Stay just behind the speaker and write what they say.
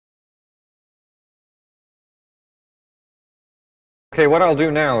Okay, what I'll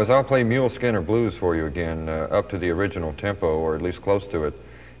do now is I'll play Muleskinner Blues for you again, up to the original tempo, or at least close to it.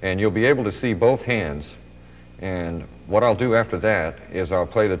 And you'll be able to see both hands. And what I'll do after that is I'll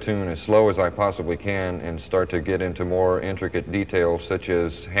play the tune as slow as I possibly can and start to get into more intricate details such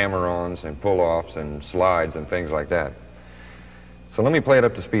as hammer-ons and pull-offs and slides and things like that. So let me play it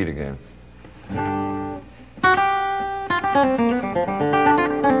up to speed again.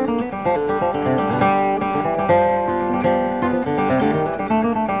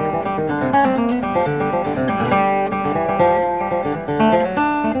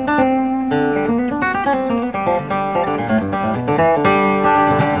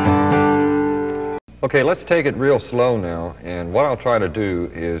 Okay, let's take it real slow now, and what I'll try to do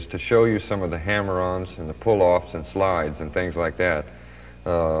is to show you some of the hammer-ons and the pull-offs and slides and things like that,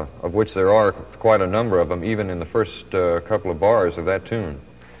 of which there are quite a number of them, even in the first couple of bars of that tune.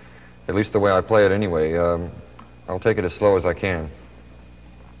 At least the way I play it anyway. I'll take it as slow as I can.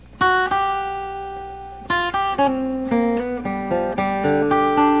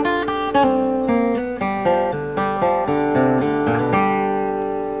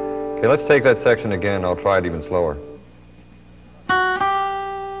 Okay, let's take that section again. I'll try it even slower.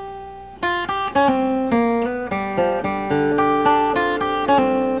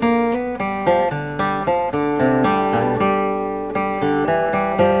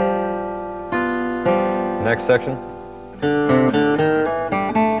 Next section.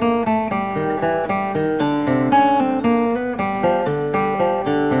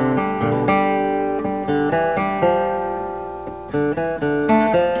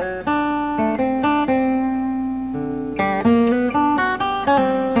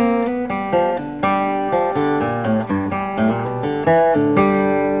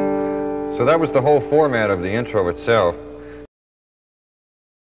 So that was the whole format of the intro itself.